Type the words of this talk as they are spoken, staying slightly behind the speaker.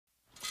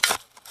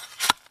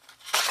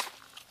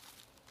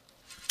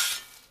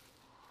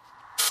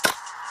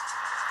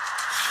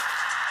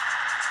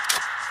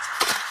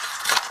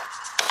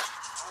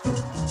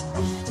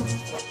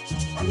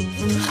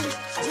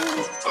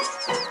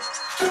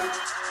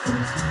Hello,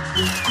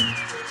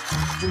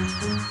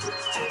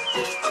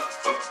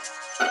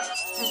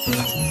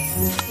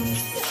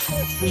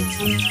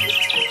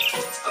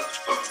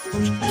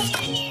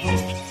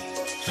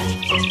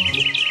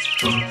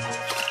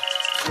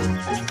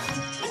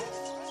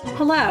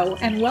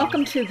 and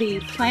welcome to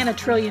the Plant a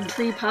Trillion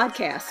Tree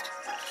podcast.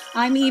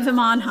 I'm Eva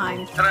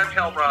Monheim. And I'm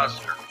Hal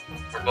Rosner.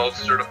 We're both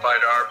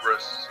certified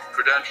arborists,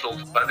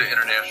 credentialed by the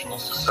International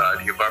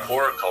Society of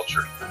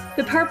Arboriculture.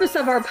 The purpose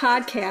of our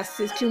podcast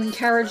is to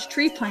encourage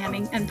tree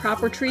planting and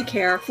proper tree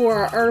care for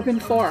our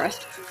urban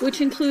forest, which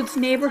includes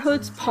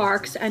neighborhoods,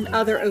 parks, and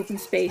other open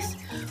space.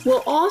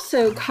 We'll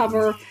also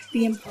cover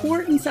the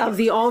importance of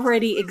the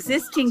already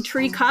existing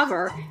tree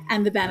cover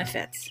and the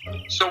benefits.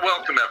 So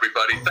welcome,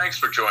 everybody. Thanks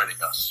for joining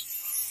us.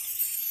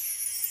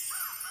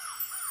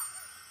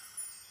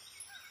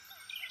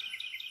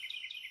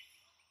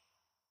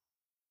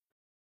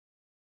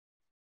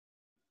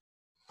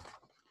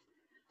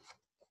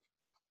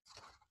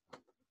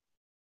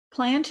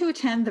 Plan to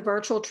attend the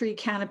virtual Tree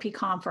Canopy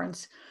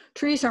Conference.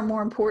 Trees are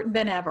more important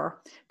than ever.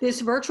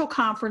 This virtual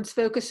conference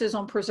focuses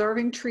on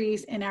preserving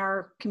trees in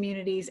our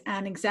communities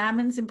and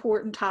examines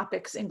important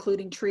topics,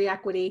 including tree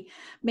equity,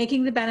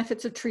 making the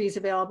benefits of trees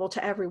available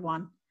to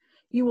everyone.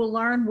 You will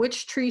learn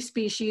which tree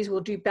species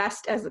will do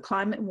best as the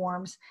climate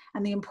warms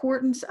and the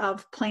importance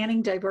of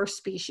planting diverse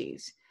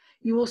species.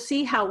 You will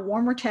see how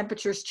warmer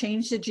temperatures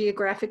change the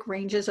geographic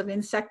ranges of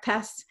insect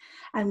pests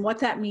and what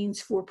that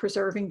means for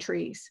preserving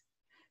trees.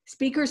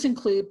 Speakers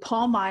include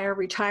Paul Meyer,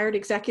 retired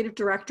executive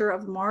director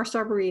of the Morris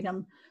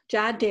Arboretum,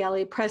 Jad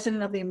Daly,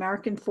 president of the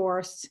American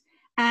Forests,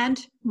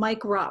 and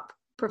Mike Rupp,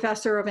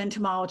 professor of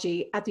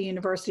entomology at the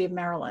University of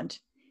Maryland.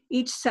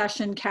 Each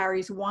session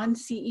carries one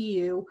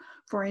CEU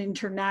for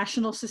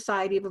International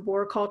Society of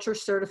Arboriculture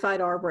Certified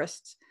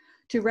Arborists.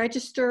 To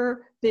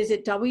register,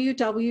 visit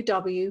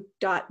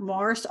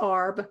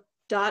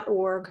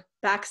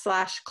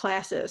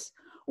www.morrisarb.org/classes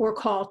or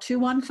call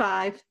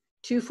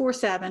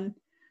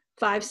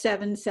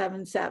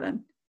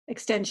 215-247-5777,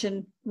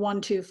 extension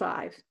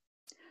 125.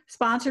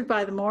 Sponsored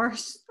by the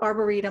Morris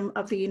Arboretum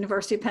of the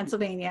University of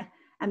Pennsylvania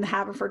and the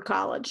Haverford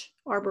College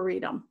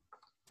Arboretum.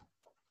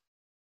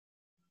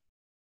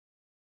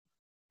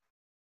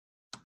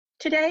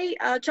 Today,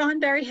 John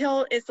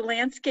Berryhill is the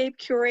landscape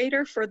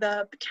curator for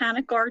the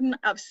Botanic Garden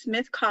of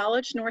Smith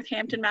College,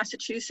 Northampton,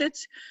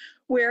 Massachusetts,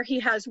 where he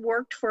has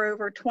worked for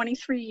over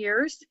 23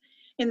 years.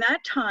 In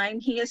that time,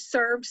 he has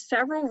served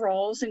several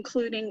roles,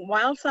 including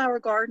wildflower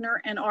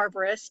gardener and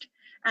arborist,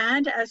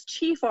 and as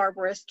chief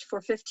arborist for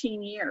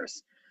 15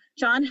 years.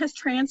 John has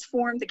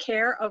transformed the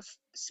care of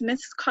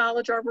Smith's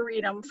College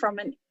Arboretum from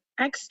an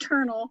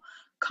external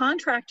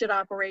contracted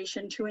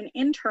operation to an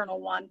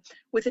internal one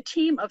with a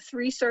team of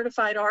 3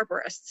 certified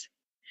arborists.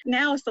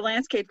 Now, as the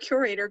landscape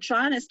curator,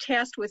 John is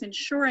tasked with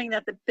ensuring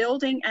that the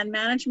building and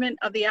management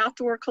of the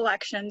outdoor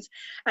collections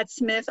at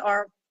Smith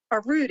are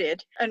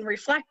rooted and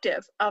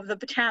reflective of the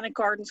Botanic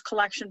Gardens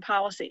collection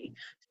policy.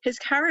 His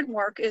current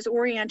work is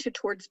oriented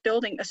towards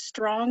building a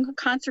strong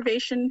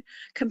conservation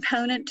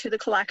component to the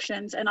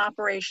collections and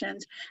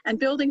operations and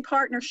building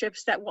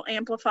partnerships that will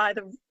amplify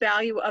the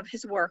value of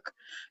his work.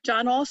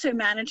 John also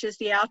manages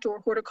the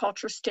outdoor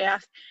horticulture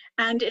staff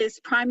and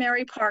is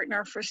primary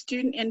partner for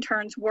student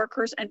interns,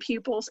 workers, and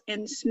pupils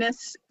in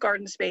Smith's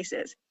garden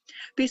spaces.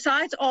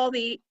 Besides all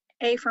the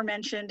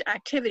aforementioned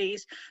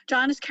activities,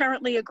 John is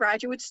currently a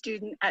graduate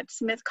student at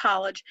Smith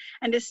College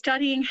and is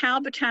studying how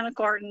botanic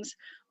gardens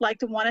like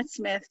the one at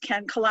Smith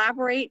can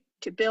collaborate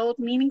to build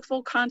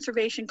meaningful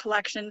conservation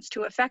collections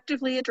to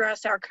effectively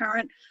address our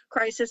current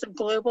crisis of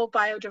global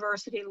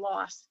biodiversity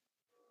loss.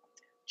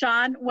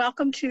 John,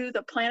 welcome to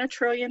the Plant a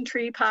Trillion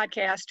Tree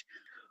podcast.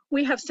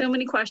 We have so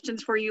many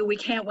questions for you. We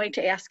can't wait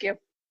to ask you.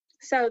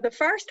 So the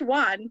first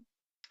one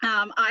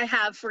I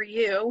have for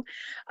you,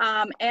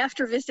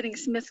 after visiting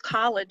Smith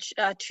College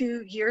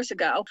 2 years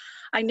ago,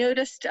 I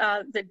noticed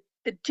the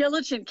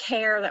diligent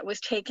care that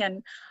was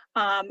taken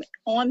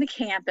on the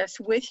campus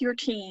with your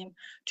team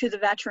to the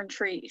veteran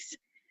trees.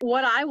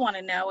 What I want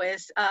to know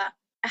is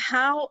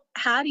how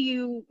do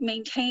you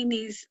maintain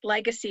these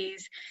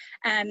legacies,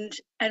 and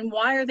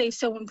why are they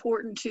so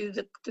important to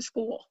the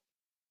school?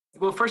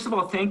 Well, first of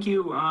all, thank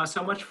you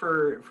so much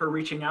for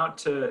reaching out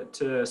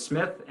to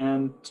Smith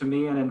and to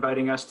me and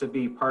inviting us to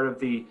be part of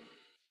the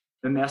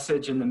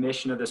message and the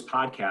mission of this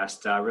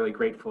podcast. Really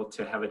grateful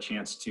to have a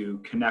chance to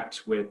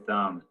connect with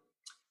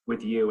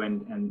you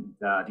and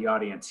the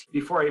audience.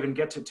 Before I even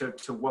get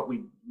to what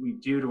we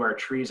do to our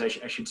trees, I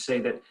should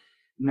say that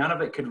none of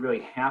it could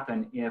really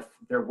happen if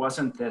there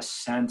wasn't this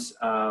sense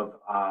of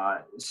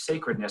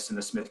sacredness in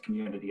the Smith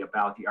community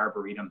about the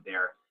Arboretum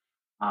there.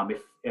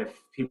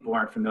 If people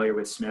aren't familiar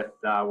with Smith,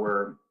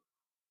 we're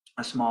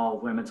a small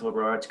women's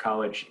liberal arts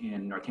college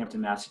in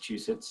Northampton,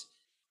 Massachusetts.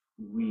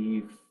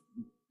 We've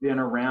been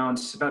around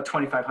about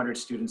 2,500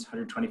 students,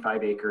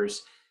 125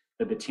 acres.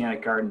 The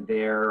Botanic Garden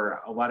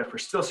there, we're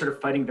still sort of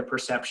fighting the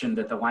perception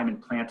that the Lyman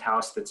Plant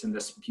House that's in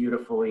this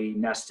beautifully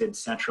nested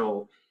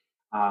central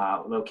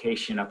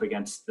location up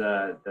against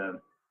the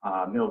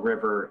Mill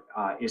River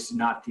is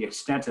not the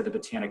extent of the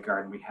Botanic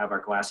Garden. We have our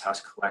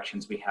glasshouse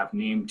collections. We have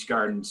named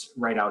gardens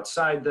right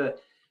outside the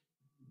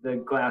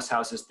glass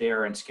houses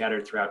there and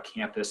scattered throughout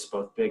campus,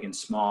 both big and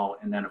small.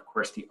 And then, of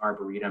course, the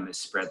Arboretum is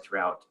spread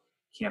throughout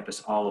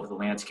campus. All of the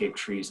landscape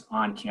trees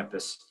on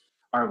campus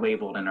are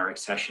labeled and are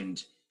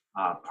accessioned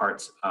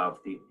parts of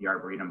the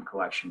Arboretum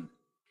collection.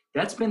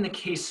 That's been the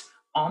case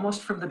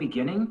almost from the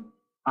beginning.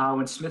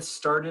 When Smith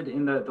started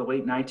in the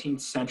late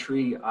 19th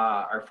century,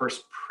 our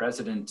first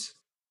president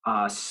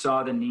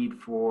saw the need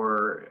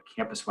for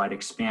campus-wide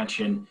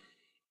expansion,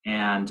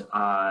 and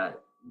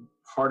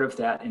part of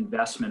that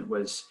investment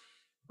was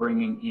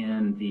bringing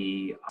in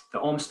the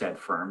Olmsted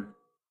firm,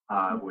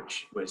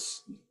 which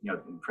was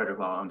Frederick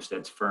Law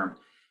Olmsted's firm,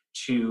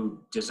 to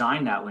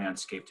design that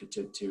landscape,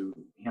 to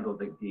handle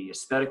the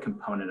aesthetic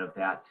component of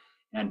that,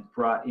 and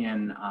brought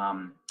in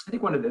I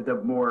think one of the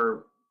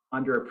more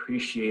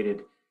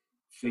underappreciated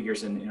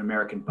figures in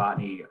American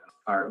botany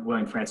are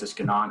William Francis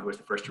Ganong, who was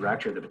the first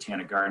director of the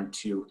Botanic Garden,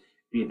 to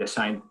be the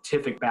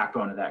scientific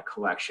backbone of that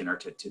collection, or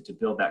to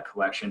build that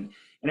collection.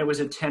 And it was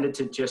intended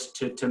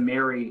to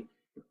marry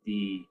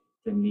the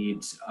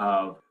needs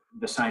of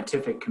the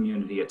scientific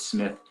community at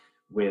Smith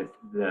with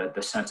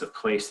the sense of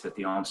place that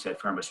the Olmsted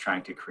firm was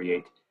trying to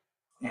create.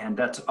 And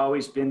that's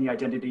always been the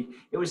identity.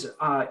 It was,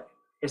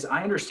 as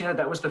I understand it,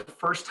 that was the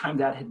first time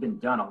that had been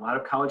done. A lot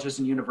of colleges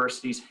and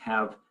universities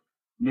have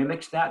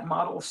mimicked that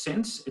model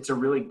since. It's a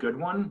really good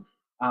one.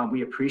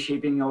 We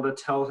appreciate being able to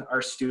tell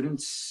our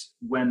students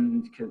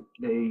when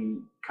they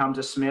come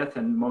to Smith,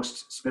 and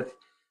most Smith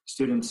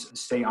students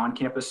stay on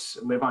campus,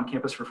 live on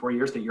campus for 4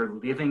 years, that you're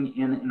living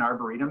in an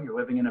arboretum, you're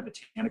living in a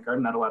botanic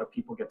garden. Not a lot of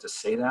people get to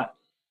say that.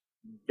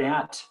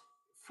 That,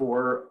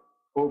 for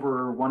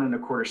over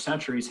 1.25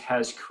 centuries,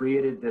 has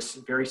created this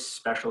very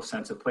special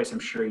sense of place. I'm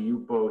sure you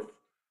both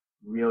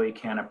really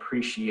can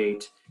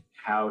appreciate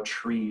how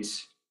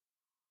trees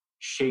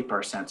shape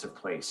our sense of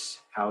place,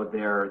 how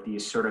they're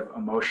these sort of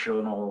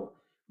emotional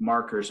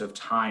markers of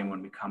time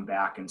when we come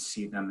back and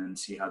see them and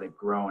see how they've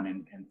grown,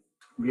 and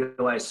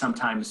realize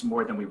sometimes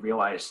more than we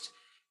realized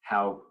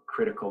how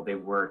critical they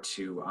were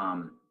to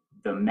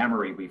the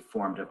memory we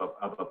formed of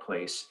a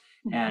place.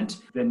 Mm-hmm. And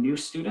the new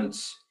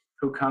students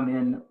who come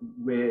in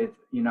with,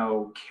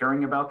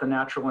 caring about the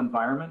natural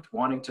environment,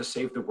 wanting to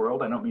save the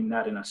world. I don't mean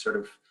that in a sort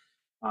of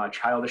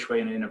childish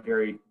way, and in a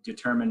very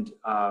determined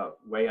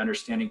way,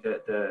 understanding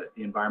the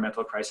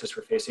environmental crisis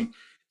we're facing,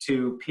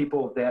 to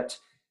people that,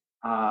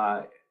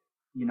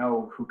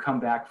 who come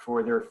back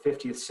for their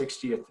 50th,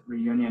 60th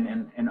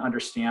reunion and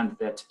understand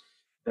that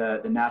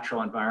the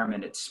natural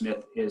environment at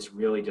Smith is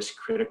really just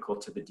critical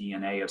to the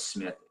DNA of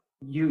Smith.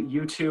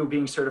 You two,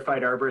 being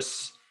certified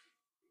arborists,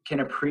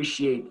 can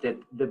appreciate that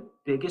the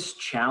biggest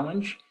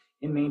challenge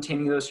in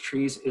maintaining those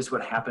trees is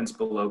what happens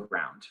below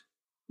ground.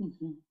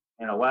 Mm-hmm.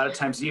 And a lot of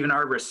times even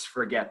arborists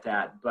forget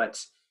that,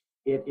 but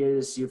it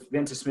is, you've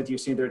been to Smith, you've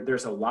seen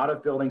there's a lot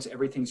of buildings,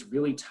 everything's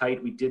really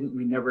tight. We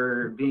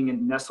never,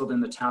 being nestled in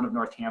the town of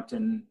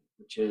Northampton,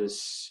 which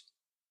is,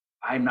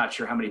 I'm not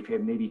sure how many,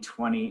 maybe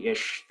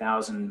 20-ish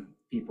thousand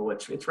people.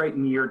 It's right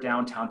near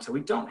downtown. So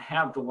we don't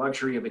have the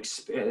luxury of,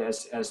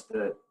 as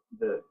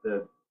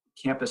the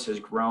campus has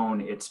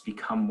grown, it's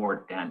become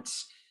more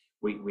dense.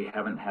 We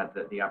haven't had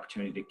the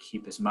opportunity to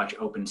keep as much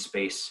open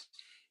space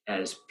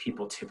as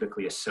people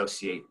typically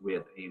associate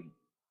with a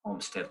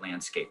Olmsted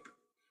landscape.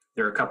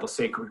 There are a couple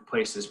sacred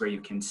places where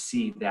you can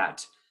see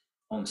that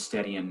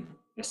Olmstedian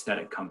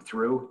aesthetic come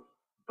through,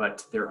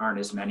 but there aren't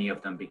as many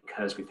of them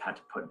because we've had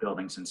to put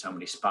buildings in so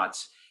many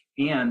spots.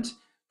 And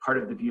part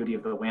of the beauty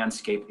of the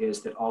landscape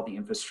is that all the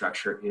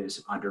infrastructure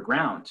is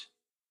underground,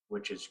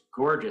 which is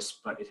gorgeous,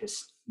 but it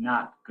is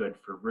not good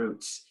for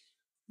roots.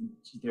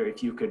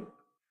 If you could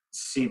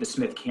see the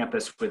Smith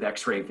campus with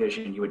X-ray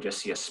vision, you would just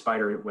see a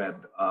spider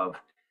web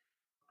of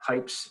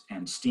pipes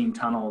and steam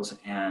tunnels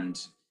and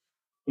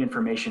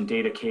information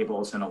data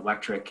cables and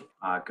electric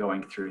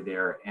going through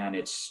there. And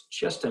it's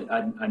just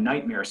a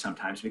nightmare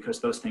sometimes, because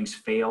those things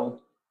fail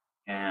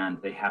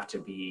and they have to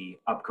be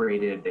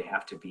upgraded. They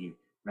have to be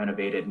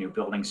renovated. New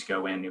buildings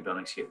go in,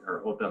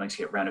 old buildings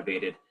get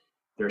renovated.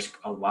 There's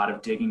a lot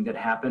of digging that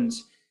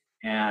happens,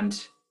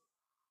 and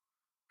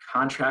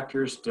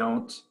contractors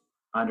don't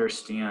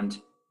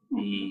understand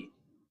the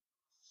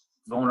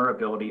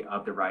vulnerability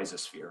of the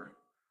rhizosphere.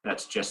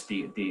 That's just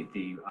the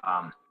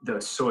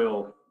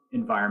soil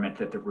environment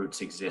that the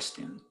roots exist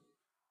in.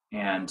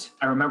 And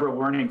I remember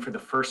learning for the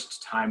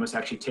first time, was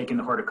actually taking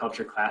the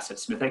horticulture class at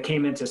Smith. I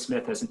came into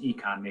Smith as an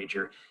econ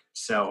major.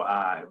 So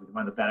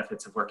one of the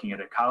benefits of working at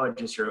a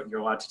college is you're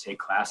allowed to take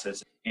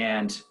classes,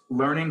 and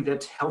learning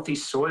that healthy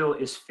soil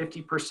is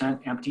 50%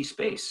 empty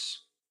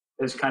space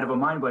is kind of a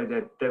mind blow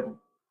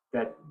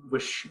that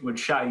would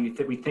shock you.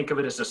 We think of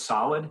it as a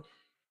solid,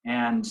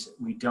 and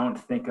we don't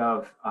think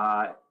of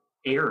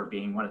air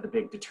being one of the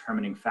big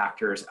determining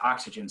factors,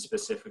 oxygen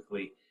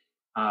specifically,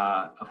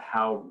 of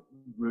how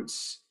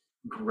roots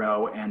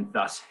grow and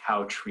thus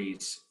how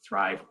trees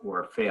thrive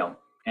or fail.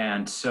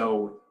 And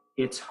so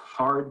it's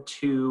hard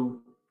to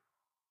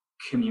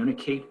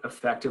communicate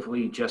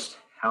effectively just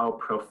how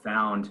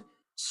profound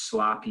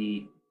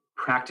sloppy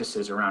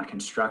practices around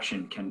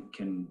construction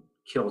can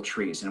kill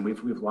trees, and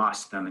we've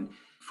lost them. And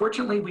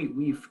fortunately,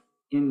 we've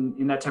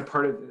in that type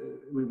part of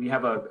we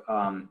have a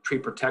tree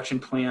protection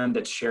plan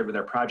that's shared with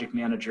our project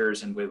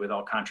managers and with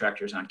all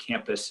contractors on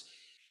campus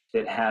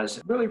that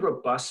has really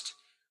robust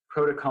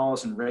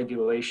protocols and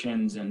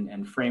regulations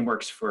and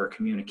frameworks for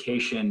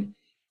communication,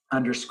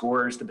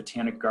 underscores the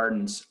Botanic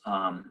Garden's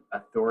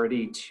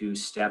authority to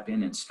step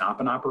in and stop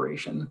an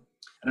operation.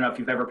 I don't know if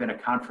you've ever been at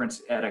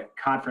a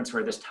conference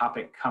where this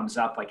topic comes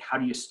up, like how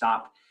do you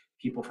stop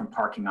people from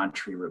parking on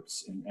tree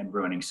roots and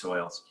ruining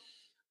soils?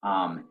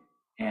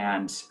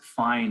 And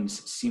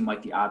fines seem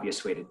like the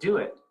obvious way to do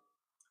it.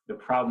 The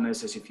problem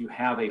is if you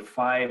have a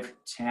 $5,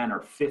 $10, or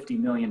 $50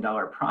 million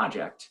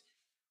project,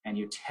 and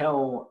you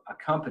tell a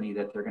company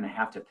that they're going to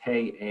have to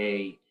pay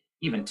a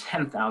even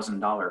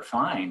 $10,000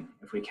 fine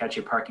if we catch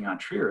you parking on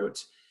tree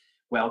roots,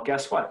 well,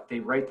 guess what? They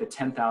write the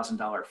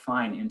 $10,000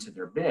 fine into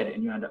their bid,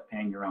 and you end up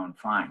paying your own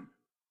fine.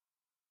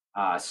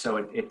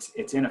 So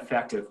it's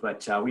ineffective,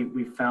 but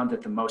we found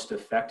that the most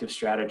effective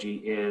strategy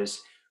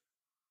is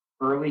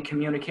early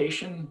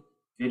communication,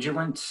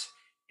 vigilance,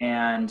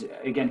 and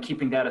again,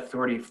 keeping that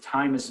authority. If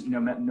time is,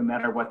 no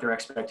matter what their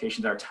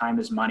expectations are, time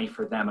is money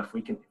for them. If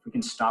we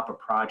can stop a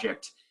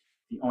project,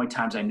 the only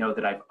times I know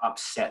that I've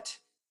upset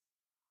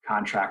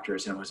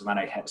contractors and was when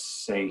I had to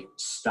say,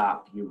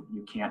 stop, you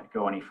can't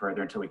go any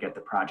further until we get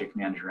the project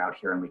manager out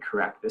here and we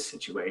correct this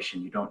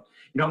situation. You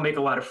don't make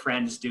a lot of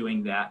friends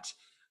doing that.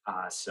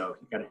 So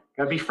you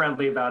gotta be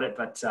friendly about it,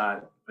 but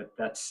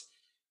that's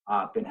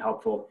been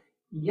helpful.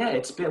 Yeah,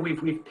 it's been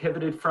we've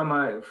pivoted from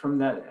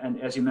that,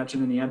 and as you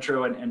mentioned in the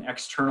intro, an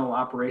external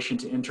operation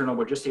to internal.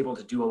 We're just able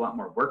to do a lot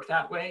more work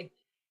that way.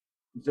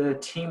 The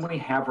team we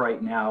have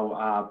right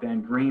now,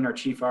 Ben Green, our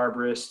chief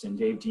arborist, and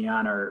Dave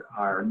Dion,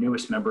 our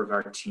newest member of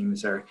our team,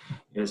 is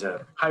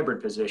a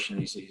hybrid position.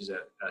 He's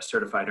a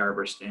certified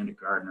arborist and a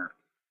gardener,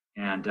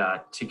 and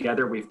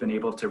together we've been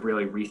able to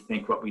really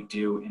rethink what we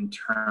do in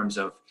terms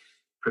of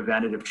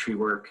preventative tree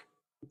work,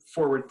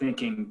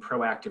 forward-thinking,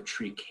 proactive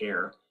tree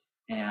care,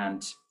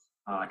 and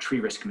tree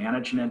risk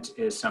management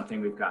is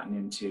something we've gotten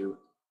into,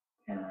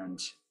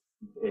 and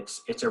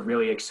it's a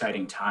really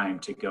exciting time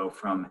to go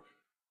from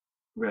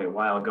really a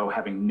while ago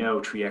having no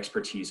tree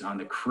expertise on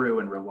the crew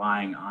and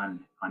relying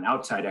on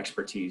outside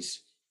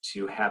expertise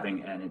to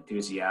having an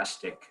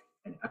enthusiastic,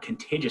 a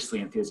contagiously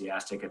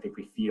enthusiastic. I think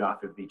we feed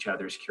off of each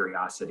other's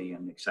curiosity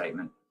and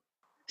excitement.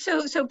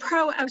 So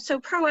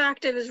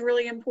proactive is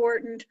really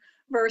important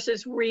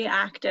versus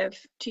reactive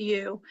to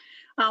you.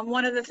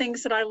 One of the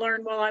things that I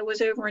learned while I was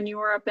over in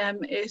Europe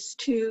is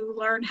to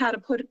learn how to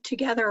put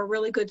together a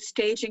really good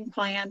staging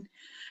plan.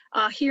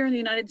 Here in the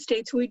United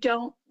States, we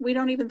don't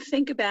even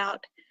think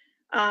about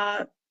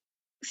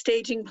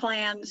staging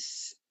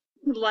plans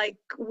like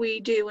we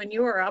do in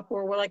Europe,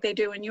 or like they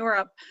do in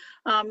Europe.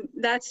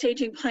 That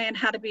staging plan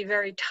had to be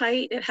very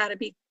tight. It had to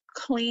be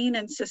clean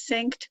and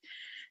succinct.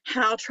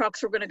 How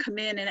trucks are going to come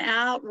in and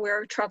out,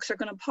 where trucks are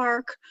going to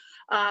park,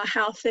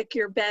 how thick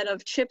your bed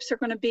of chips are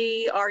going to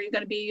be. Are you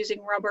going to be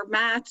using rubber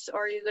mats?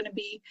 Are you going to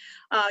be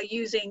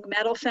using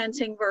metal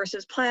fencing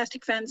versus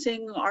plastic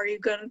fencing? Are you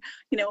going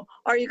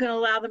to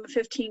allow them a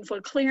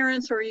 15-foot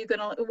clearance? Or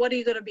what are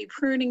you going to be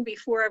pruning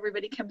before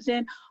everybody comes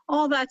in?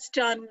 All that's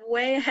done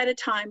way ahead of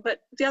time. But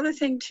the other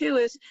thing too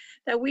is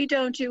that we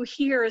don't do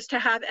here is to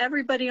have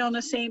everybody on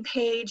the same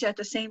page at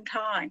the same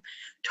time,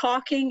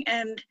 talking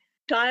and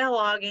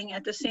dialoguing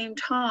at the same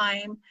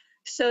time,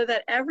 so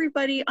that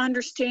everybody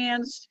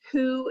understands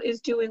who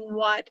is doing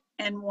what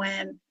and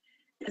when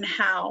and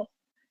how.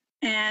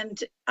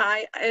 And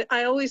I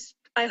always,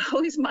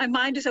 my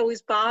mind is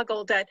always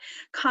boggled that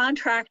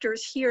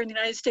contractors here in the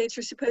United States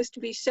are supposed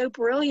to be so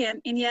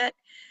brilliant, and yet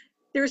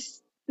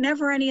there's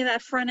never any of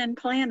that front end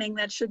planning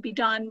that should be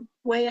done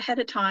way ahead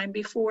of time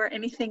before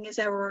anything is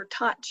ever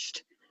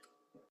touched.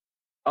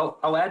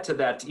 I'll add to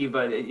that,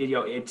 Eva.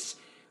 It's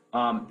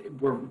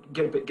we're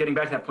getting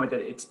back to that point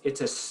that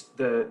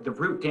the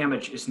root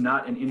damage is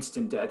not an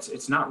instant death.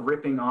 It's not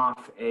ripping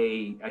off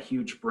a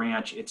huge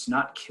branch. It's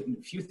not,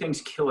 few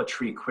things kill a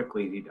tree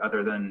quickly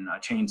other than a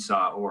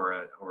chainsaw or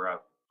a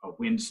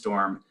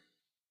windstorm.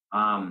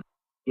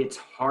 It's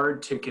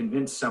hard to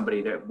convince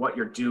somebody that what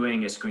you're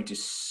doing is going to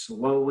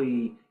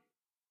slowly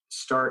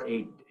start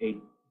a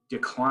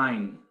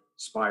decline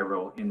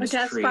spiral in this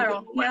tree.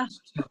 Spiral, yeah.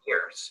 2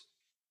 years.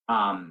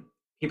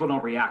 People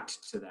don't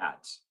react to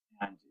that.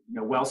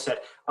 And well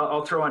said.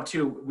 I'll throw on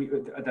too.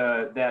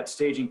 That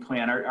staging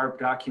plan. Our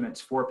document's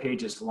 4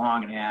 pages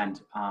long, and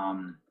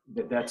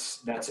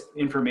that's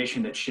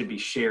information that should be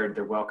shared.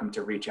 They're welcome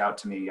to reach out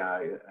to me.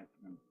 You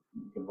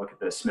can look at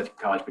the Smith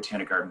College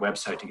Botanic Garden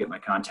website to get my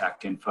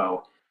contact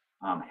info.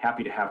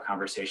 Happy to have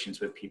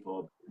conversations with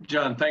people.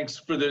 John, thanks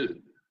for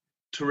the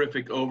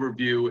terrific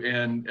overview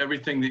and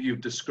everything that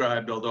you've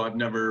described, although I've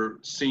never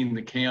seen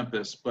the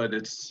campus, but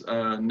it's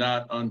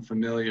not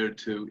unfamiliar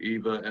to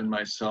Eva and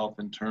myself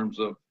in terms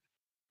of,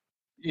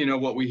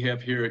 what we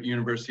have here at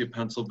University of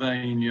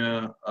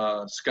Pennsylvania,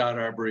 Scott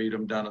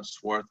Arboretum down at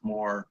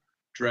Swarthmore,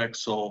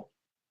 Drexel,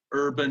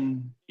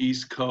 urban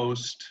East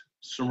Coast,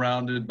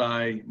 surrounded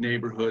by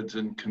neighborhoods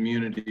and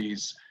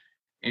communities,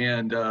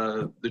 and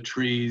the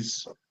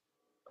trees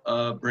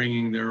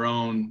bringing their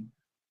own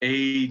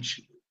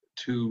age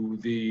to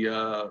the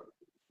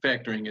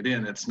factoring it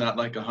in. It's not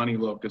like a honey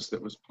locust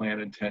that was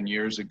planted 10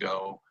 years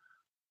ago.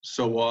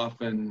 So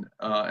often,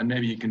 and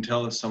maybe you can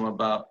tell us some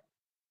about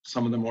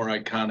some of the more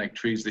iconic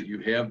trees that you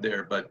have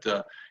there, but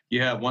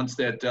yeah, once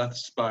that death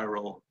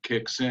spiral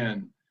kicks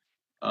in,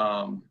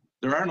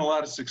 there aren't a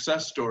lot of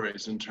success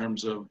stories in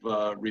terms of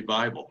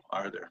revival,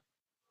 are there?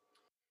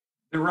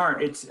 There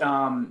aren't. It's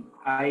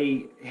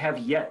I have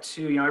yet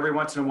to, every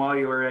once in a while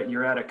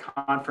you're at a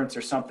conference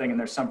or something, and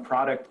there's some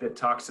product that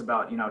talks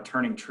about,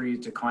 turning trees,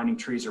 declining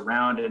trees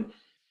around, and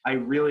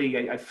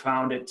I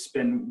found it's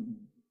been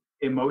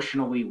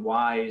emotionally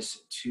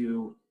wise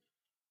to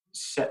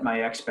set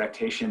my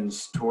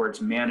expectations towards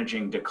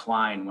managing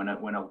decline when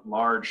a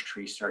large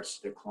tree starts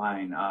to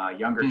decline.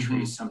 Younger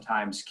trees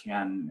sometimes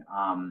can,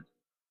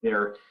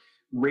 their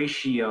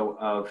ratio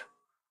of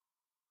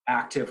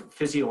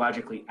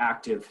physiologically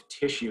active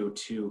tissue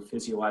to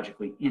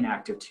physiologically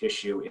inactive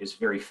tissue is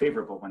very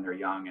favorable when they're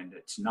young, and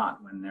it's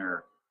not when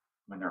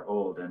they're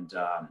old. And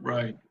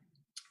right,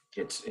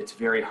 it's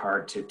very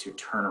hard to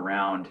turn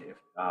around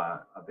if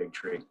a big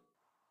tree.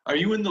 Are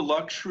you in the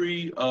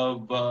luxury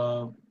of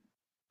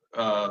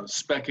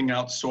speccing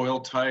out soil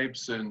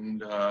types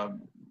and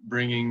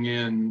bringing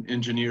in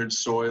engineered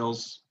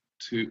soils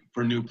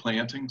for new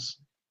plantings?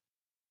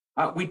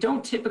 We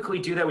don't typically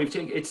do that.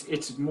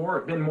 It's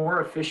been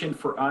more efficient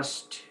for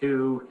us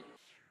to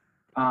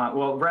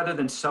rather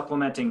than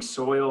supplementing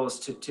soils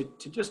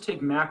to just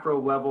take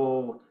macro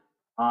level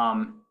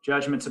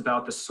judgments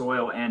about the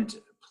soil and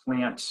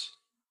plant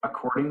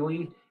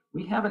accordingly.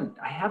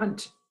 I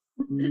haven't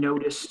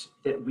noticed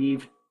that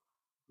we've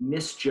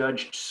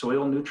misjudged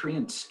soil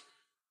nutrients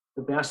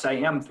the best. I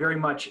am very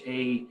much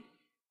a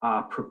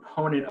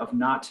proponent of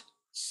not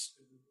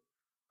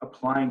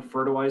applying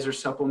fertilizer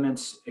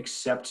supplements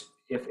except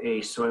if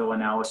a soil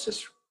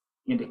analysis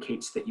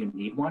indicates that you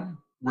need one.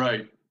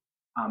 Right.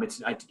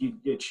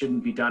 It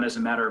shouldn't be done as a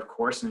matter of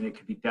course, and it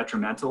could be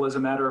detrimental as a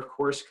matter of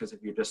course, because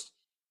if you're just,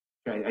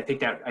 I think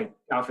that I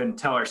often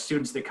tell our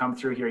students that come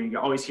through here, you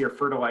always hear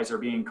fertilizer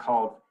being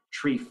called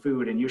tree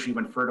food, and usually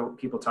when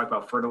people talk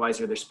about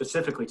fertilizer, they're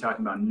specifically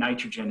talking about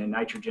nitrogen, and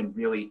nitrogen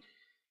really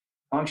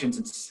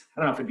functions, I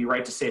don't know if it'd be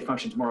right to say it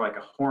functions more like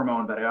a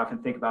hormone, but I often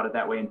think about it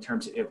that way in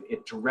terms of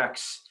it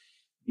directs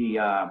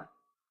the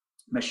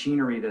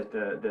machinery,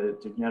 the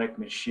genetic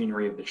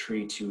machinery of the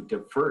tree to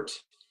divert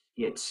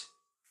its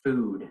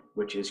food,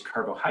 which is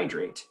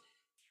carbohydrate,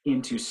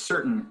 into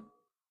certain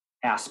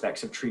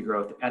aspects of tree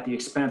growth at the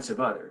expense of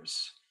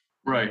others.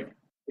 Right.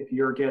 If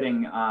you're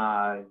getting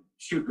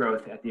shoot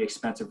growth at the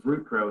expense of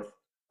root growth,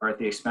 or at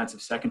the expense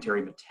of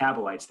secondary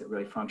metabolites that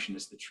really function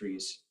as the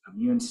tree's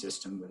immune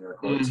system, with air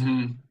quotes,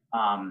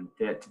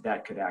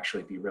 that could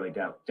actually be really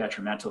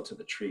detrimental to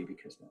the tree,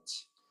 because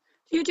that's.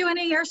 Do you do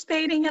any air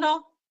spading at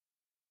all?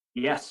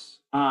 Yes,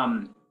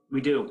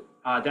 we do.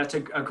 That's a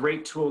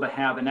great tool to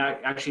have, and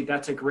actually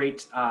that's a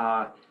great,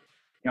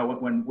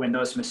 when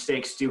those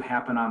mistakes do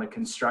happen on the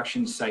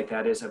construction site,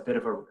 that is a bit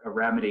of a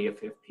remedy.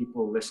 If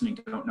people listening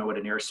don't know what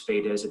an air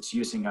spade is, it's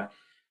using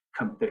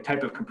the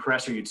type of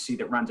compressor you'd see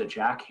that runs a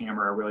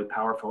jackhammer, a really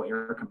powerful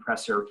air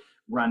compressor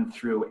run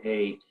through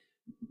a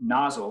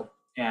nozzle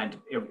and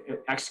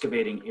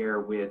excavating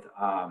air with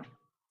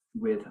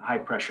high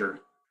pressure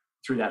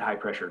through that high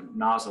pressure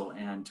nozzle.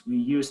 And we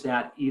use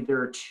that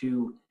either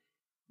to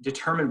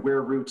determine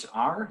where roots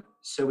are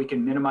so we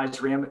can minimize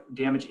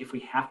damage if we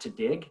have to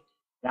dig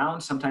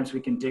down. Sometimes we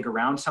can dig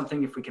around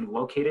something if we can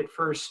locate it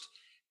first,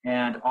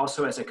 and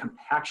also as a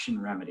compaction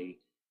remedy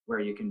where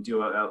you can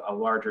do a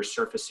larger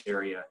surface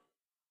area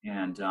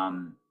and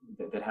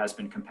that has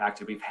been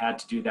compacted. We've had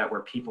to do that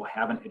where people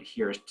haven't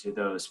adhered to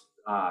those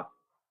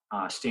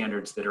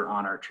standards that are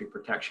on our tree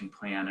protection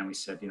plan, and we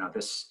said,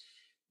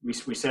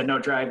 we said no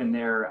driving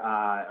there,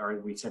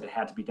 or we said it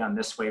had to be done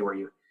this way, where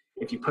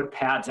if you put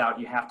pads out,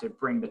 you have to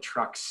bring the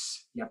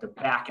trucks, you have to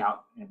back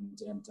out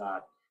and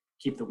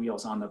keep the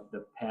wheels on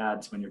the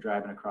pads when you're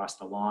driving across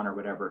the lawn or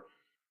whatever.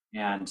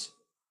 And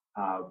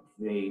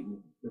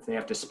if they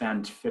have to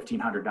spend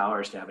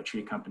 $1,500 to have a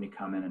tree company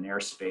come in and air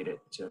spade it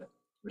to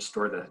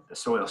restore the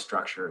soil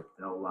structure,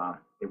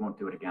 they won't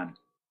do it again.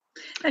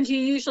 And do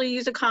you usually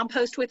use a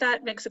compost with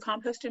that, mix a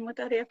compost in with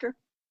that after?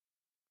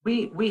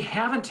 We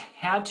haven't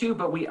had to,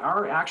 but we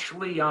are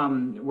actually,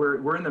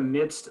 we're in the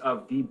midst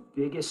of the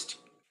biggest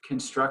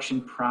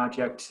construction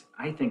project,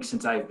 I think,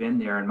 since I've been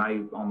there in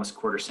my almost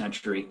quarter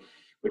century,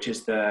 which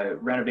is the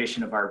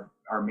renovation of our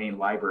main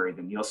library,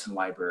 the Nielsen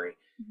Library.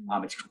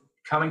 It's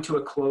coming to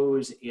a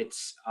close.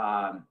 It's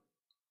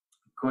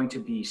going to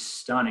be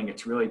stunning.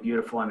 It's really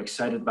beautiful. I'm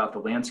excited about the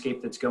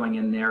landscape that's going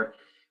in there,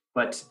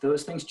 but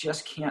those things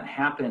just can't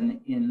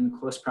happen in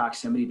close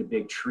proximity to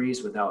big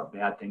trees without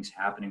bad things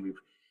happening.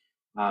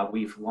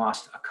 We've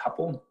lost a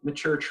couple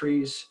mature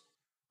trees,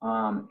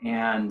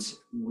 and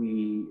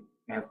we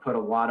have put a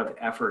lot of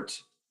effort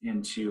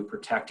into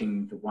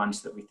protecting the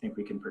ones that we think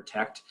we can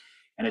protect.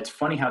 And it's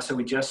funny how, so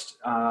we just,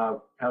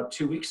 about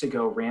 2 weeks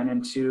ago, ran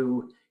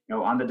into,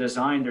 on the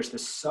design, there's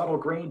this subtle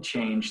grade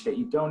change that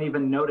you don't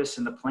even notice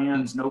in the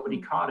plans. Nobody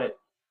caught it.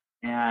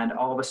 And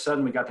all of a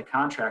sudden we got the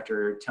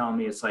contractor telling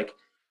me, it's like,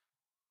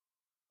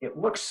 it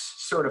looks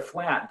sort of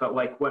flat, but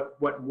like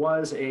what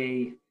was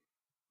a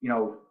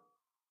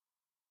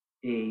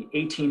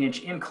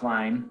 18-inch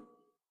incline,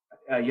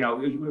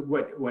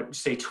 what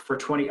say for a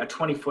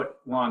 20-foot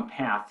long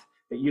path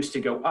that used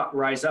to go up,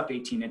 rise up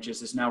 18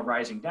 inches is now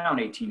rising down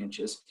 18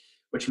 inches,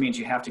 which means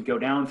you have to go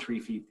down 3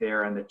 feet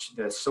there, and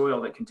the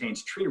soil that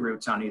contains tree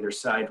roots on either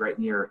side right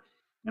near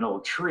an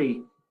old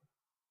tree.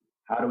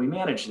 How do we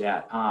manage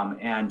that?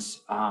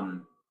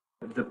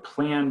 The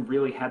plan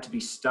really had to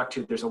be stuck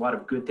to. There's a lot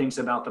of good things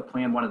about the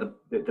plan. One of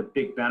the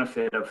big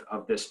benefit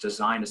of this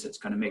design is it's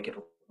going to make it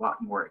a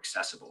lot more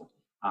accessible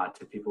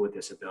to people with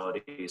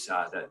disabilities.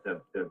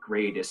 The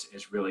grade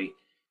is really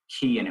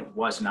key, and it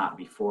was not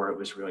before. It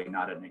was really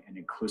not an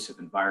inclusive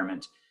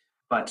environment.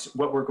 But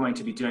what we're going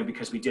to be doing,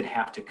 because we did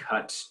have to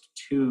cut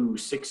 2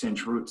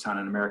 6-inch roots on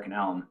an American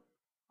elm.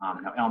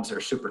 Now elms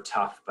are super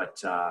tough, but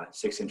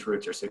 6-inch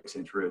roots are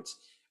 6-inch roots.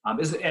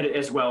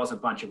 As well as a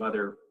bunch of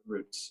other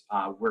roots.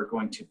 We're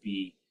going to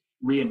be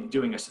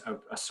doing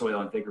a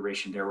soil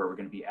invigoration there, where we're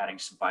going to be adding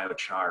some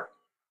biochar,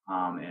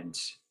 and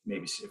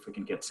maybe if we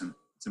can get some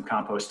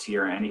compost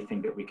here,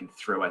 anything that we can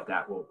throw at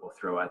that, we'll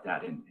throw at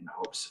that in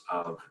hopes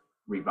of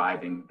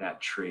reviving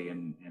that tree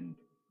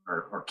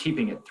or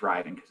keeping it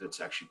thriving, because it's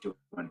actually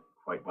doing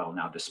quite well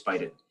now,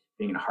 despite it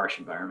being in a harsh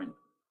environment.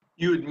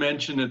 You had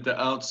mentioned at the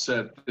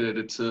outset that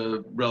it's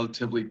a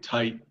relatively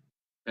tight,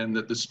 and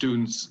that the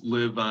students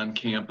live on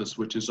campus,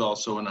 which is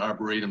also an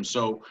arboretum.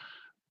 So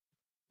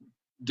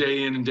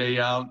day in and day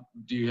out,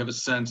 do you have a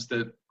sense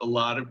that a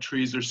lot of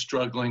trees are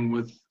struggling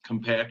with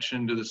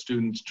compaction? Do the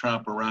students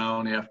tromp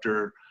around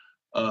after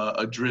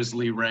a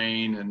drizzly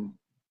rain and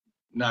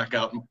knock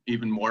out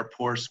even more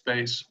pore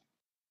space?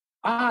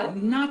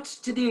 Not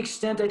to the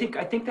extent. I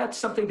think that's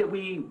something that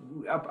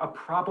a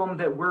problem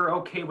that we're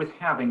okay with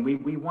having.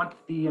 We want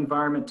the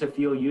environment to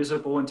feel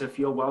usable and to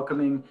feel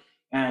welcoming.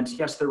 And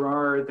yes, there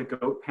are the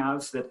goat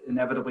paths that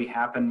inevitably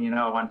happen,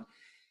 on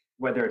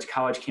whether it's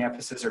college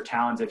campuses or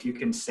towns. If you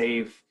can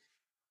save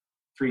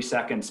 3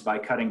 seconds by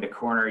cutting the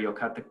corner,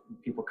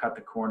 people cut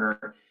the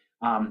corner.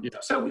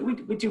 So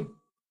we do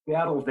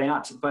battle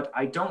that, but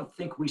I don't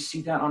think we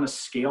see that on a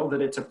scale that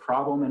it's a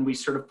problem. And we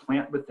sort of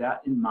plant with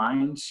that in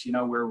mind,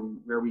 where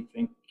we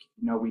think,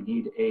 we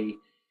need a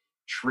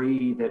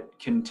tree that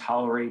can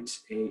tolerate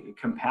a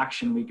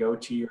compaction. We go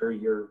to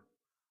your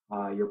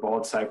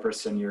bald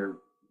cypress and your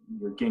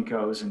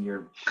ginkgos and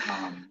your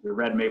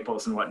red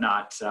maples and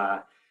whatnot.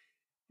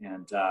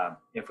 And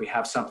if we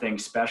have something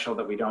special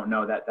that we don't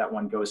know, that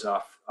one goes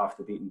off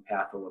the beaten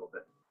path a little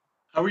bit.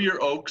 How are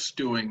your oaks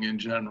doing in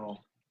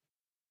general?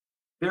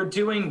 They're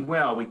doing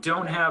well. We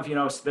don't have,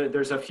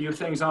 there's a few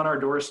things on our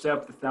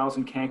doorstep, the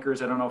 1,000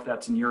 cankers. I don't know if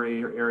that's in your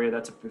area.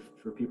 That's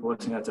for people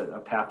listening, that's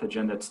a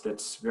pathogen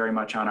that's very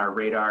much on our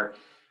radar.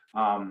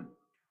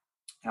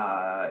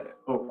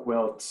 Oak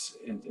wilt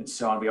and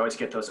so on. We always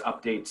get those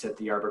updates at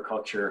the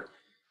arboriculture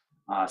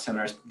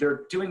seminars.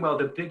 They're doing well.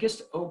 The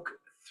biggest oak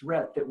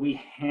threat that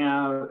we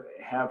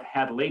have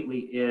had lately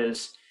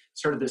is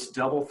sort of this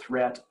double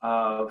threat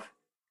of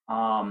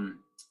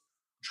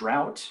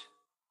drought.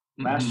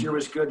 Last year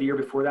was good. The year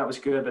before that was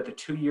good, but the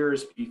 2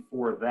 years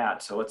before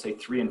that, so let's say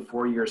 3 and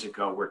 4 years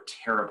ago, were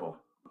terrible,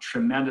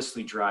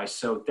 tremendously dry.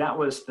 So that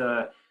was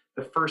the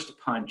first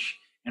punch.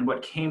 And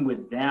what came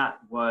with that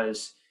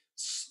was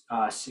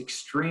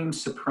extreme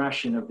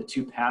suppression of the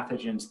 2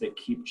 pathogens that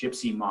keep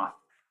gypsy moth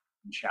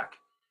in check.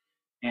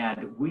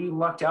 And we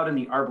lucked out in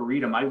the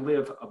Arboretum. I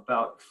live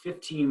about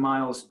 15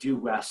 miles due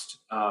west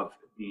of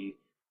the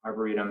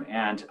Arboretum,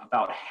 and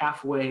about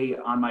halfway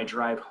on my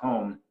drive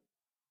home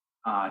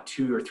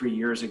 2 or 3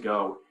 years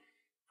ago,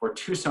 for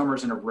 2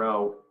 summers in a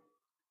row,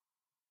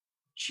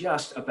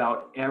 just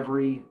about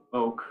every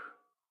oak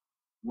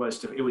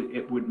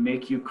it would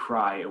make you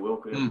cry. It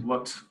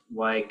looked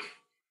like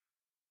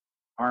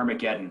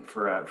Armageddon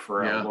for a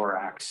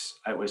Lorax.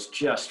 It was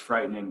just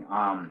frightening.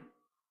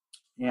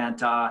 And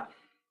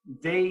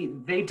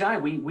they die.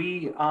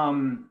 We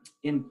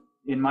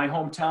in my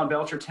hometown,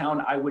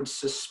 Belchertown, I would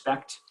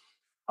suspect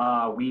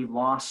we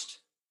lost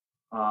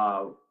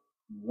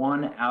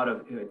one out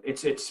of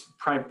it's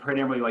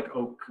primarily like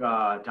oak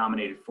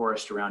dominated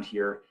forest around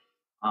here,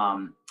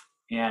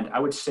 and I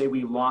would say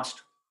we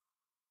lost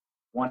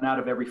 1 out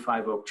of every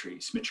 5 oak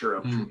trees, mature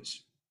oak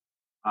trees.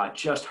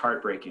 Just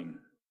heartbreaking.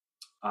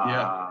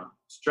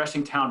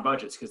 Stressing town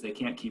budgets because they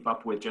can't keep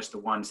up with just the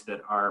ones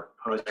that are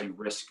posing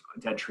risk,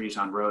 dead trees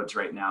on roads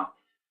right now.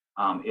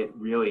 It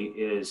really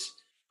is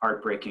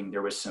heartbreaking.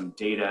 There was some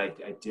data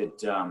I did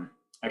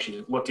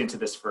actually looked into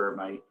this for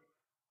my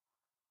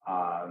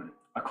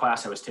a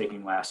class I was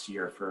taking last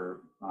year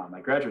for my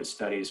graduate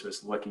studies.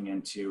 Was looking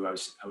into. I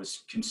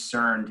was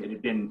concerned. It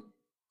had been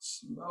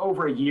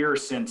over a year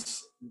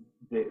since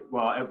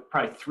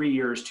probably 3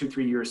 years,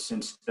 2-3 years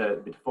since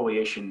the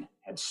defoliation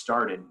had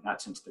started,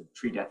 not since the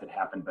tree death had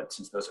happened, but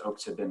since those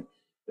oaks had been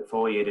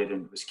defoliated,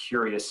 and was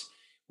curious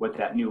what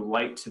that new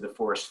light to the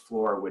forest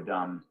floor would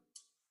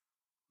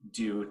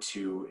do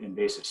to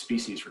invasive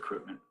species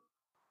recruitment.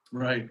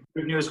 Right.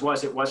 Good news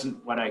was it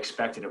wasn't what I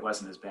expected. It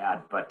wasn't as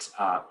bad, but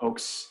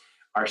oaks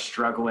are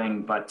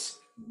struggling, but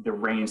the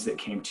rains that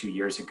came 2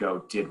 years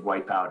ago did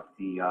wipe out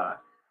the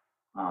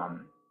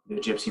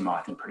gypsy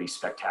moth in pretty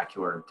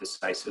spectacular,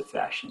 decisive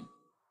fashion.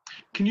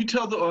 Can you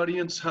tell the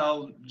audience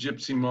how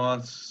gypsy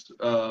moths,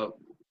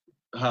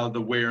 how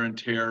the wear and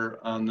tear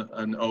on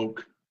an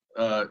oak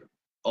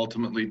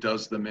ultimately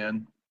does them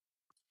in?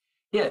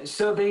 Yeah,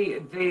 so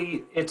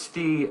it's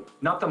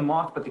not the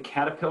moth, but the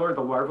caterpillar,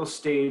 the larval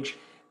stage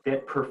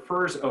that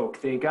prefers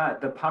oak.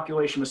 The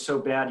population was so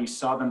bad, you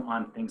saw them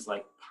on things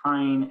like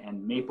pine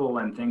and maple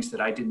and things that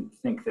I didn't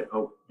think that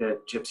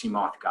gypsy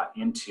moth got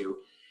into.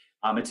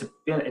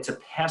 It's a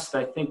pest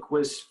that I think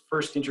was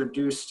first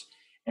introduced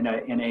in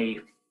a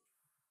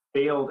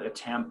failed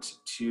attempt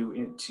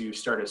to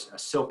start a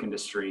silk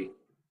industry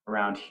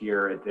around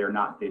here. They're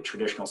not the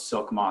traditional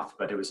silk moth,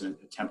 but it was an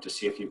attempt to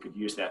see if you could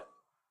use that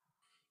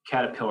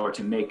caterpillar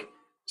to make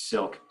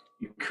silk.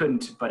 You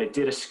couldn't, but it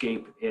did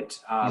escape. It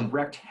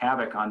wreaked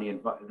havoc on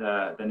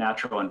the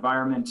natural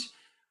environment.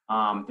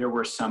 There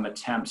were some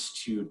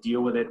attempts to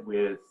deal with it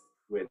with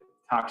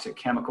toxic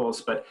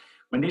chemicals, but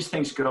when these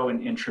things go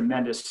in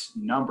tremendous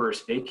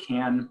numbers, they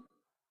can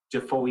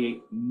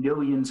defoliate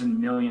millions and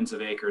millions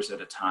of acres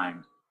at a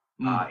time.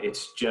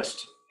 It's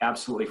just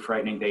absolutely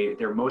frightening.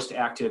 They're most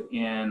active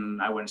in,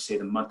 I wouldn't say,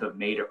 the month of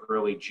May to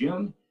early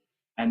June.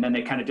 And then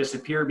they kind of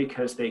disappear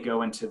because they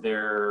go into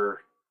their,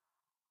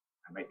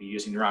 I might be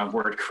using the wrong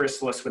word,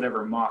 chrysalis,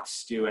 whatever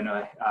moths do.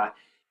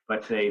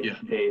 But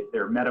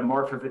their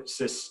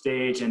metamorphosis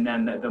stage, and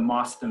then the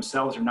moths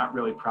themselves are not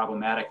really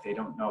problematic. They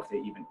don't know if they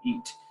even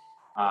eat.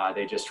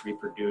 They just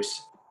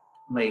reproduce,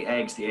 lay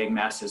eggs. The egg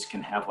masses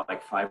can have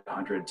like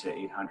 500 to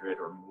 800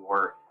 or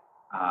more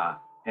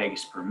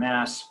eggs per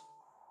mass.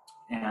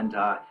 And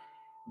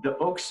the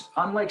oaks,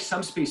 unlike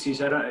some species,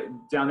 down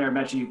there I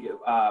mentioned,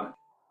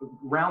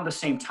 around the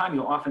same time,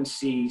 you'll often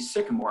see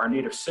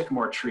native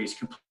sycamore trees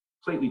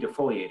completely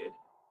defoliated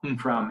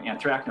from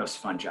anthracnose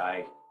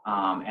fungi.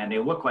 And they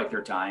look like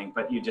they're dying,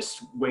 but you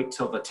just wait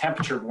till the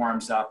temperature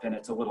warms up and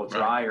it's a little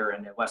drier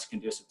and they're less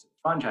conducive to the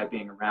fungi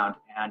being around,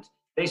 and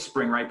they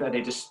spring right back.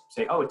 They just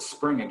say, oh, it's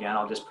spring again.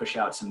 I'll just push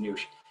out some new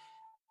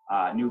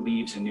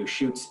leaves and new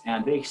shoots.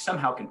 And they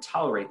somehow can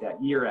tolerate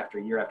that year after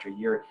year after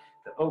year.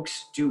 The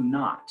oaks do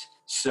not.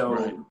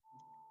 So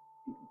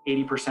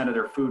 80% of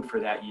their food for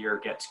that year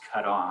gets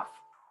cut off.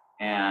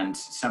 And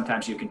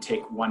sometimes you can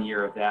take 1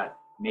 year of that,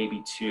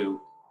 maybe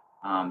two.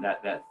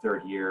 That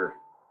third year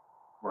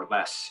or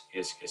less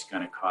is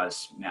going to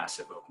cause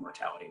massive oak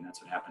mortality. And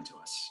that's what happened to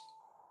us.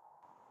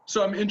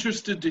 So I'm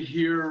interested to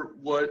hear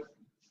what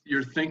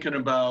you're thinking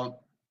about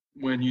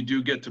when you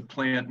do get to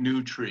plant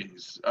new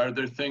trees. Are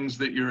there things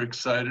that you're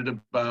excited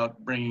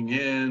about bringing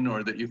in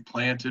or that you've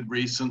planted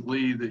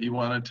recently that you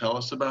want to tell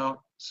us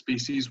about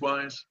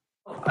species-wise?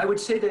 I would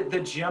say that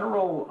the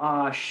general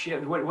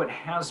shift, what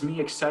has me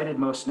excited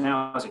most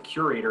now as a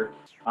curator,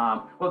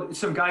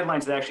 some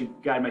guidelines that actually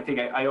guide my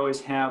thinking. I always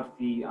have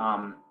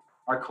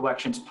our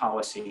collections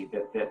policy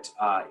that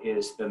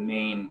is the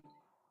main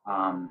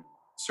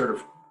sort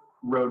of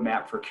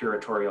roadmap for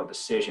curatorial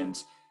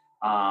decisions.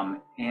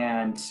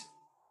 And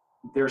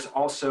there's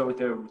also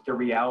the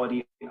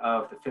reality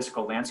of the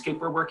physical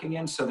landscape we're working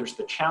in. So there's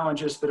the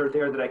challenges that are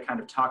there that I kind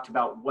of talked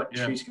about, what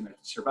trees can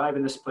survive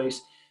in this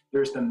place.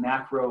 There's the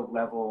macro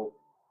level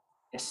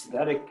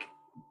aesthetic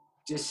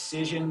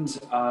decisions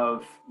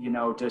of,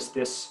 does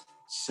this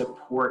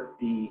support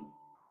does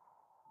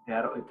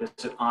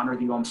it honor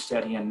the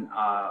Olmstedian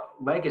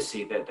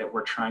legacy that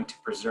we're trying to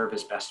preserve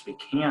as best we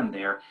can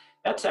there?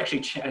 That's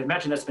actually, I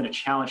imagine that's been a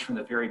challenge from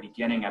the very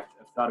beginning. I've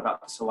thought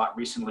about this a lot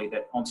recently,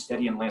 that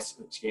Olmstedian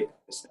landscape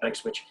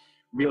aesthetics, which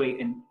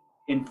really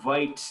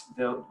invite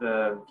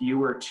the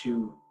viewer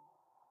to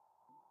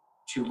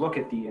look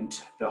at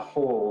the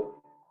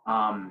whole,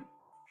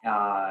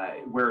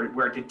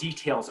 where the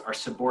details are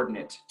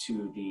subordinate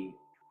to the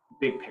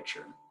big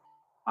picture,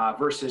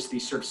 versus the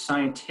sort of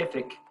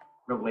scientific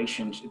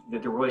relationship,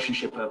 the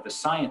relationship of the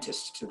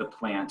scientist to the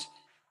plant.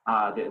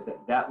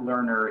 That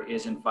learner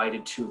is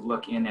invited to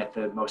look in at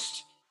the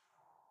most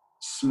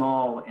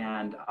small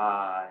and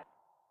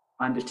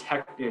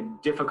undetected,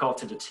 difficult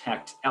to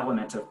detect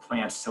element of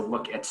plants, to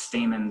look at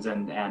stamens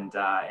and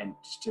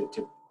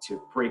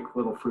to break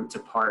little fruits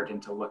apart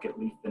and to look at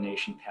leaf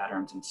venation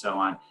patterns and so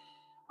on.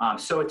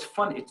 So it's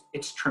fun.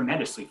 It's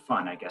tremendously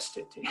fun, I guess,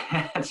 to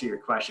answer your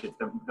question. It's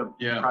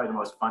probably the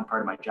most fun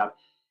part of my job.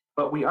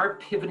 But we are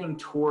pivoting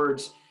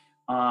towards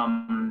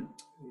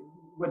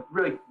what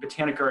really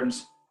Botanic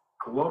Gardens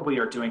globally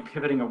are doing,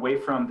 pivoting away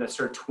from the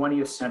sort of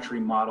 20th century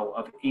model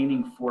of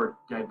aiming for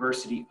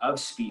diversity of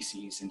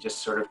species and just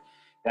sort of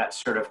that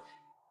sort of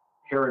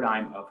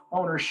paradigm of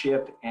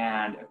ownership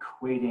and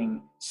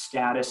equating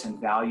status and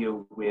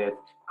value with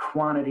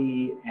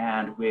quantity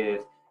and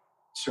with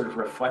sort of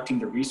reflecting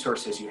the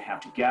resources you have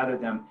to gather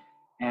them,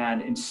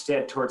 and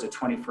instead towards a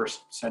 21st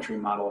century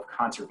model of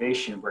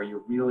conservation where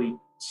you're really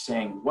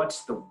saying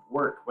what's the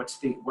work, what's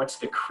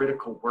the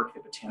critical work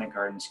that botanic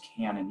gardens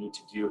can and need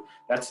to do.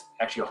 That's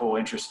actually a whole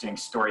interesting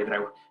story that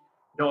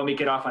don't let me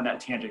get off on that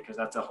tangent because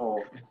that's a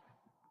whole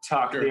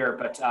talk there.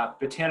 But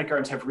botanic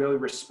gardens have really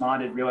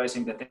responded,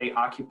 realizing that they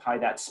occupy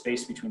that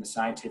space between the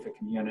scientific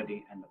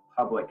community and the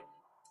public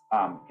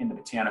in the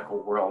botanical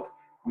world.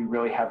 We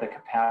really have the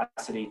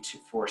capacity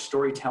for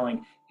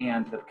storytelling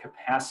and the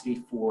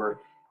capacity for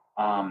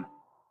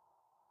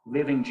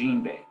living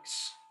gene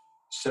banks.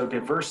 So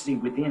diversity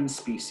within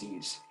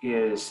species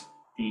is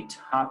the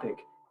topic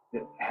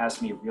that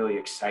has me really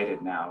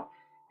excited now.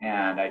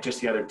 And I just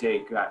the other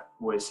day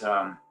was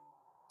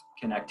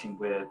connecting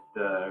with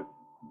the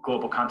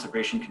Global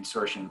Conservation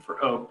Consortium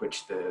for Oak,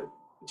 which the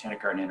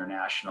Botanic Garden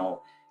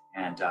International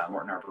and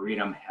Morton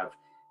Arboretum have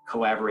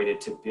collaborated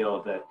to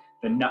build.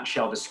 The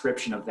nutshell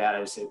description of that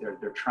is that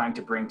they're trying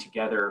to bring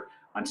together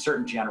on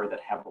certain genera that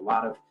have a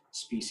lot of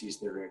species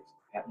that are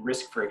at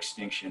risk for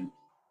extinction.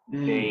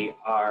 They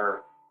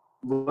are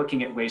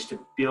looking at ways to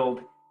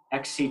build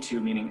ex situ,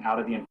 meaning out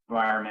of the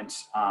environment,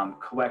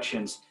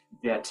 collections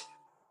that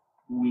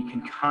we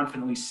can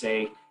confidently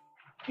say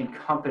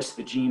encompass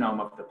the genome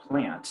of the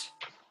plant,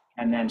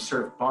 and then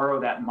sort of borrow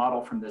that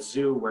model from the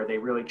zoo where they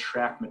really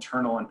track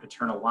maternal and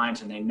paternal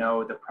lines and they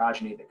know the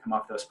progeny that come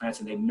off those plants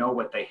and they know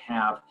what they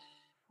have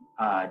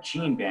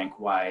gene bank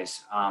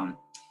wise. I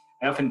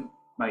often,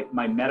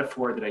 my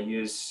metaphor that I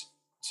use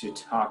to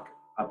talk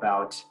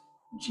about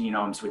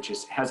genomes, which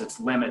has its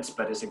limits,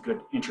 but is a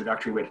good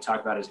introductory way to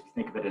talk about it, is if you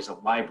think of it as a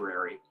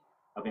library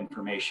of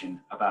information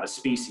about a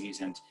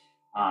species. And,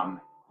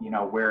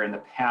 where in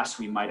the past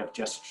we might have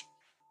just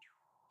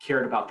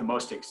cared about the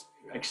most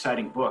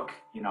exciting book,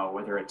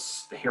 whether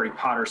it's the Harry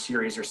Potter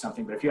series or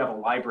something, but if you have a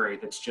library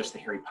that's just the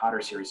Harry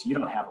Potter series, you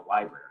don't have a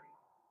library.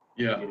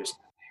 Yeah. You just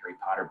have the Harry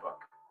Potter book.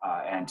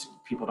 And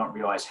people don't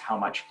realize how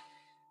much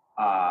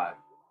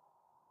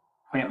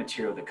plant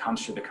material that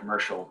comes through the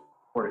commercial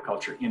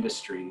horticulture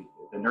industry,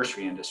 the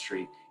nursery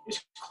industry, is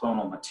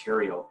clonal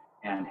material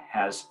and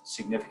has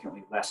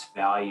significantly less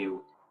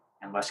value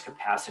and less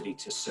capacity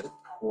to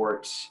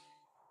support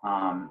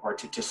or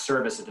to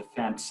serve as a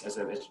defense, as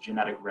a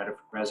genetic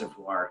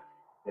reservoir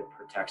that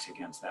protects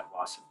against that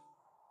loss of.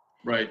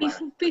 Right.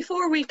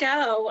 Before we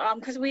go,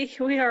 because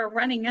we are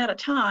running out of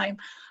time,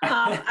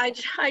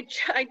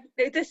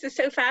 this is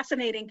so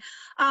fascinating.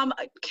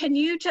 Can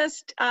you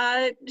just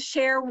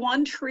share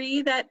one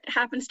tree that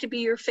happens to be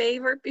your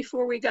favorite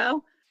before we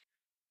go?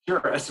 Sure,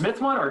 a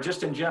Smith one or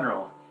just in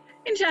general?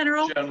 In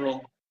general.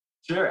 General.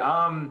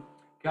 Sure.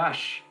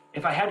 Gosh,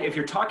 if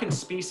you're talking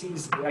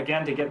species,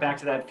 again, to get back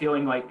to that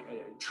feeling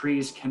like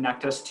trees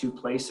connect us to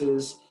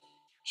places,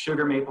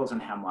 sugar maples and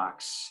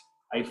hemlocks.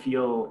 I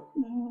feel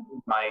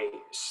my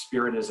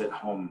spirit is at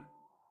home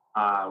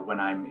when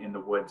I'm in the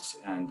woods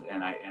and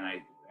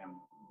I am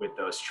with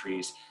those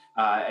trees.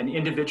 An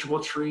individual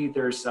tree,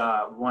 there's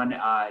one in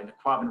the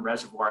Quabbin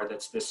Reservoir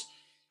that's this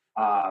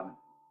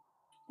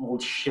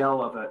old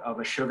shell of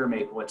a sugar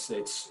maple.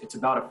 It's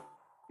about a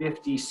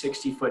 50,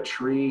 60-foot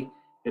tree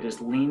that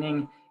is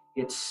leaning.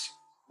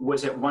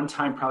 Was at one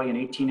time probably an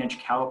 18-inch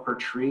caliper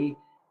tree,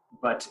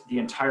 but the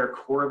entire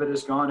core of it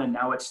is gone, and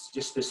now it's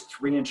just this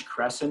 3-inch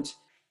crescent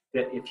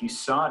that if you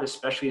saw it,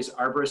 especially as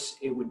arborists,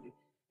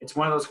 it's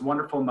one of those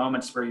wonderful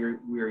moments where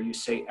you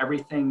say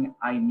everything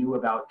I knew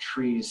about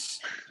trees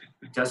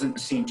doesn't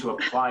seem to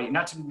apply,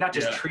 not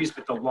just trees,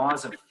 but the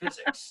laws of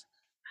physics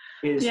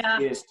is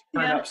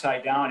turned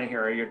upside down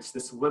here. It's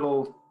this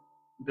little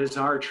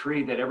bizarre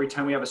tree that every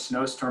time we have a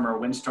snowstorm or a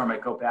windstorm, I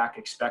go back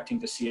expecting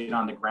to see it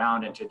on the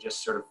ground and to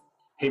just sort of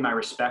pay my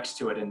respects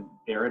to it. And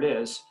there it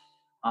is,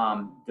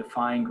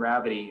 defying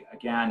gravity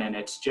again. And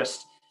it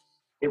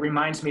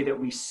reminds me that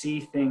we see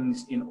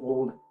things in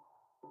old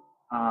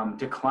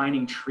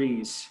declining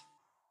trees,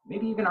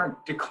 maybe even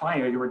aren't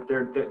declining,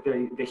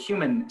 the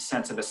human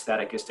sense of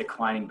aesthetic is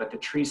declining, but the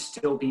tree's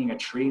still being a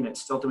tree and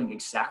it's still doing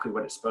exactly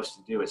what it's supposed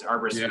to do. As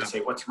arborists would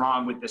say, what's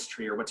wrong with this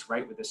tree or what's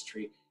right with this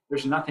tree?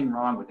 There's nothing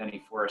wrong with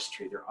any forest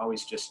tree. They're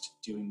always just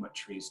doing what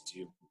trees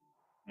do.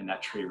 And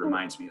that tree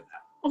reminds me of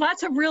that. Well,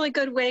 that's a really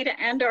good way to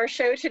end our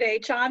show today.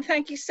 John,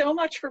 thank you so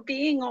much for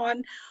being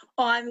on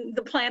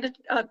the Planet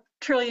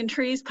Trillion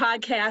Trees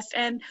podcast.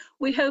 And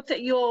we hope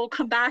that you'll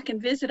come back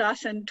and visit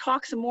us and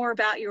talk some more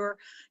about your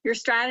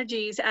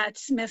strategies at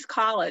Smith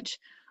College.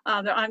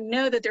 I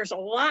know that there's a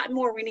lot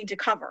more we need to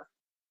cover.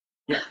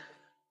 Yeah.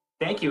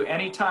 Thank you.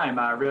 Anytime.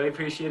 I really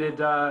appreciated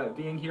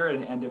being here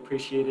and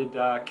appreciated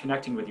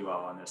connecting with you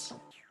all on this.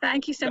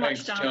 Thank you so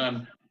Thanks, much,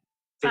 John.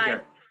 Take Bye.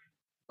 care.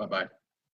 Bye-bye.